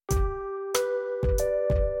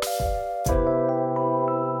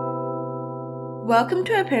Welcome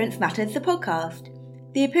to Appearance Matters, the podcast,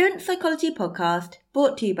 the appearance psychology podcast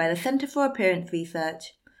brought to you by the Centre for Appearance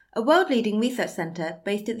Research, a world-leading research centre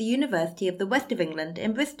based at the University of the West of England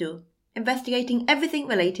in Bristol, investigating everything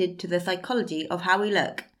related to the psychology of how we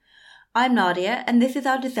look. I'm Nadia, and this is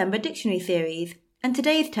our December dictionary series, and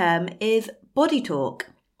today's term is body talk.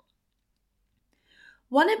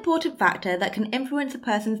 One important factor that can influence a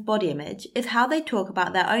person's body image is how they talk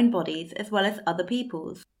about their own bodies as well as other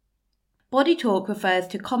people's. Body talk refers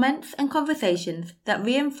to comments and conversations that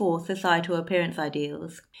reinforce societal appearance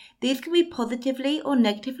ideals. These can be positively or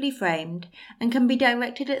negatively framed and can be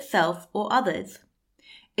directed at self or others.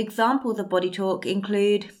 Examples of body talk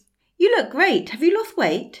include, "You look great, have you lost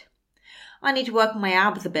weight?" "I need to work on my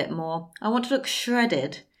abs a bit more, I want to look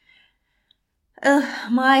shredded." "Ugh,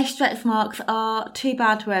 my stretch marks are too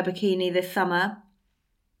bad to wear a bikini this summer."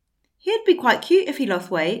 "He'd be quite cute if he lost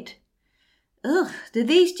weight." "Ugh, do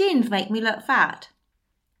these jeans make me look fat?"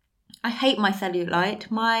 "I hate my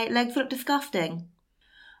cellulite, my legs look disgusting."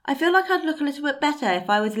 "I feel like I'd look a little bit better if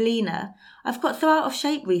I was leaner. I've got so out of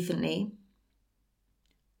shape recently."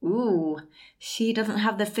 "Ooh, she doesn't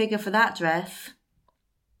have the figure for that dress."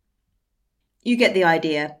 You get the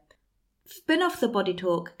idea. Spin-offs of body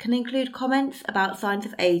talk can include comments about signs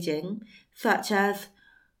of aging, such as,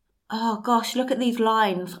 "Oh gosh, look at these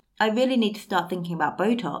lines. I really need to start thinking about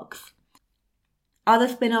Botox." Other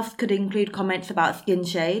spin-offs could include comments about skin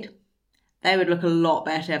shade. "They would look a lot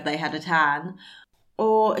better if they had a tan."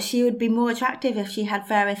 Or, "She would be more attractive if she had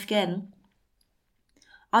fairer skin."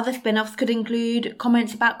 Other spin-offs could include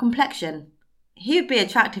comments about complexion. "He would be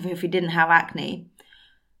attractive if he didn't have acne."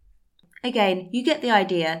 Again, you get the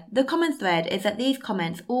idea. The common thread is that these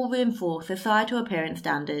comments all reinforce societal appearance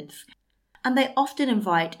standards, and they often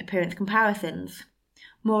invite appearance comparisons.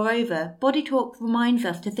 Moreover, body talk reminds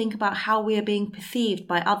us to think about how we are being perceived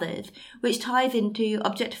by others, which ties into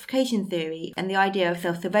objectification theory and the idea of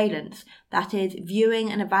self-surveillance, that is,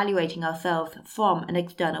 viewing and evaluating ourselves from an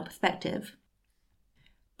external perspective.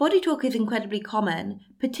 Body talk is incredibly common,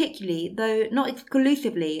 particularly, though not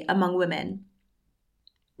exclusively, among women.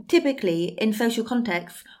 Typically, in social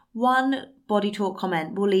contexts, one body talk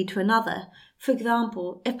comment will lead to another. For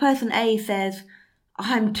example, if person A says,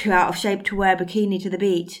 "I'm too out of shape to wear a bikini to the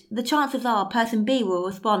beach," the chances are person B will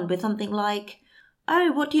respond with something like,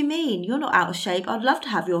 "Oh, what do you mean? You're not out of shape. I'd love to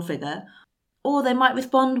have your figure." Or they might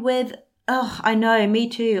respond with, "Oh, I know, me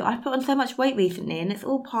too. I've put on so much weight recently and it's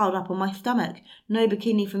all piled up on my stomach. No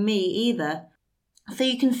bikini for me either." So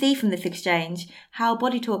you can see from this exchange how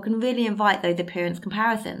body talk can really invite those appearance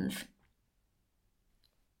comparisons.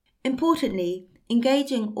 Importantly,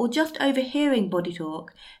 engaging or just overhearing body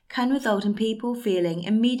talk can result in people feeling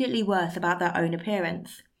immediately worse about their own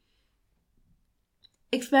appearance.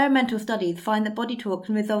 Experimental studies find that body talk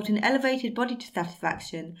can result in elevated body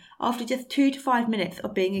dissatisfaction after just 2 to 5 minutes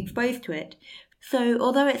of being exposed to it, so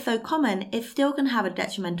although it's so common, it still can have a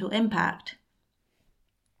detrimental impact.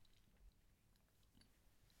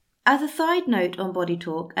 As a side note on body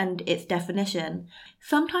talk and its definition,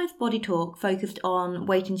 sometimes body talk focused on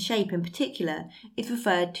weight and shape in particular is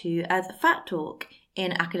referred to as fat talk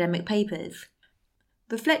in academic papers.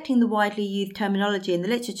 Reflecting the widely used terminology in the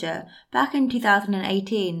literature, back in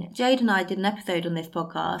 2018, Jade and I did an episode on this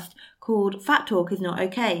podcast called "Fat Talk is Not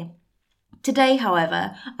Okay." Today,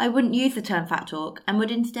 however, I wouldn't use the term fat talk and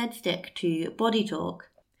would instead stick to body talk.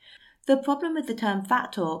 The problem with the term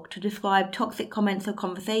fat talk to describe toxic comments or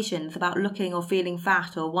conversations about looking or feeling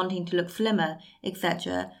fat or wanting to look slimmer,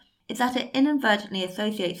 etc., is that it inadvertently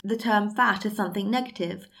associates the term fat as something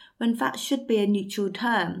negative, when fat should be a neutral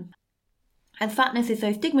term. As fatness is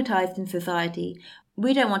so stigmatised in society,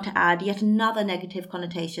 we don't want to add yet another negative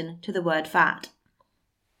connotation to the word fat.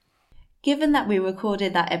 Given that we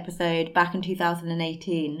recorded that episode back in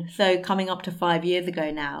 2018, so coming up to 5 years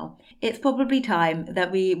ago now, it's probably time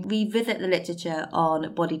that we revisit the literature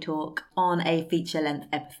on body talk on a feature-length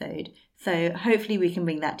episode. So hopefully we can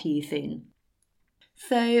bring that to you soon.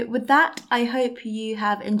 So with that, I hope you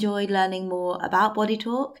have enjoyed learning more about body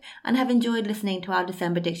talk and have enjoyed listening to our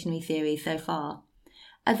December dictionary series so far.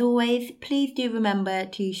 As always, please do remember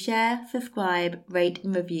to share, subscribe, rate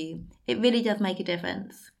and review. It really does make a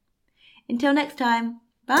difference. Until next time,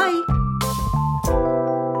 bye!